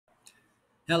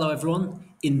Hello everyone.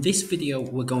 In this video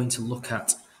we're going to look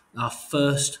at our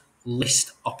first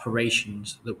list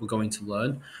operations that we're going to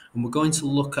learn, and we're going to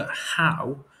look at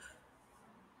how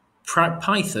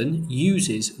Python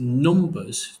uses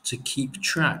numbers to keep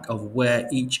track of where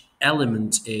each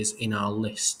element is in our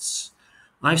lists.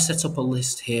 I've set up a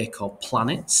list here called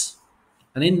planets,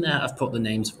 and in there I've put the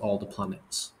names of all the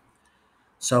planets.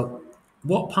 So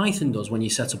what Python does when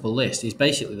you set up a list is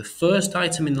basically the first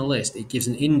item in the list, it gives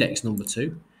an index number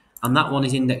to, and that one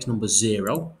is index number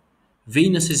 0.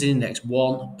 Venus is index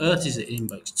 1, Earth is at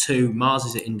index 2, Mars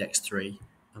is at index 3,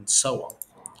 and so on.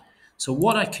 So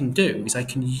what I can do is I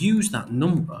can use that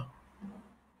number.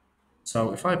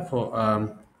 So if I put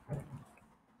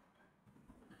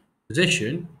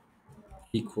position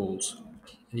equals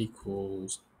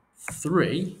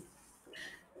 3,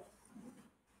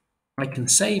 I can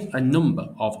save a number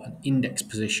of an index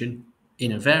position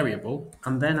in a variable,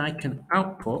 and then I can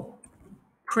output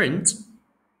print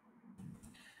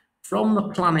from the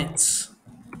planets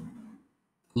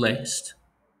list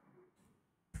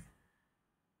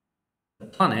the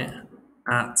planet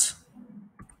at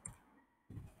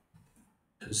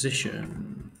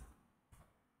position,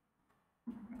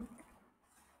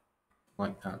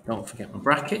 like that. Don't forget my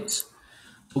brackets.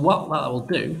 So what that will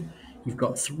do, you've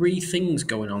got three things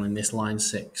going on in this line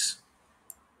 6.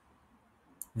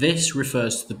 This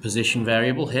refers to the position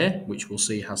variable here, which we'll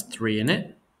see has 3 in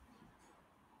it.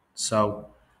 So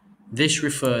this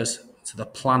refers to the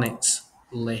planets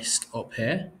list up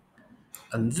here,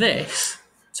 and this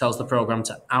tells the program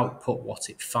to output what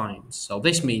it finds. So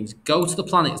this means go to the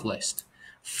planets list,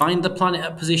 find the planet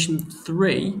at position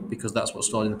 3, because that's what's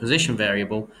stored in the position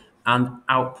variable, and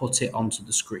output it onto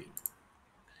the screen.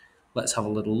 Let's have a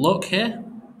little look here.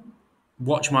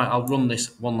 I'll run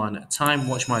this one line at a time.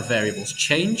 Watch my variables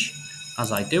change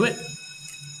as I do it.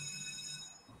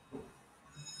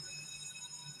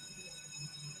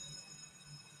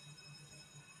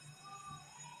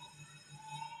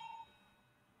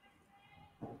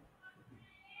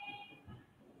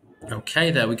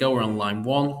 Okay, there we go, we're on line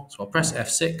 1. So I'll press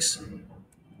F6.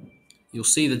 You'll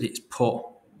see that it's put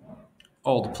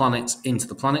all the planets into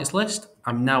the planets list.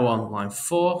 I'm now on line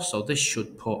 4, so this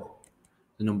should put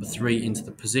the number 3 into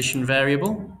the position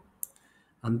variable,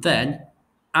 and then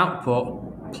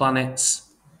output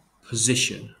planets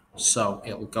position. So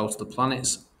it'll go to the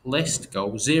planets list,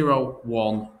 go 0,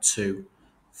 1, 2,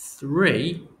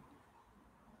 3,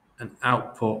 and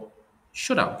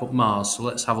should output Mars. So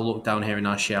let's have a look down here in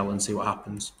our shell and see what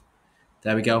happens.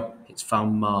 There we go, it's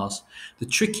found Mars. The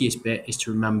trickiest bit is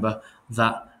to remember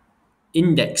that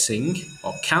indexing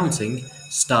or counting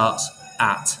starts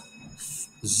at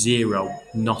 0,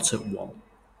 not at 1.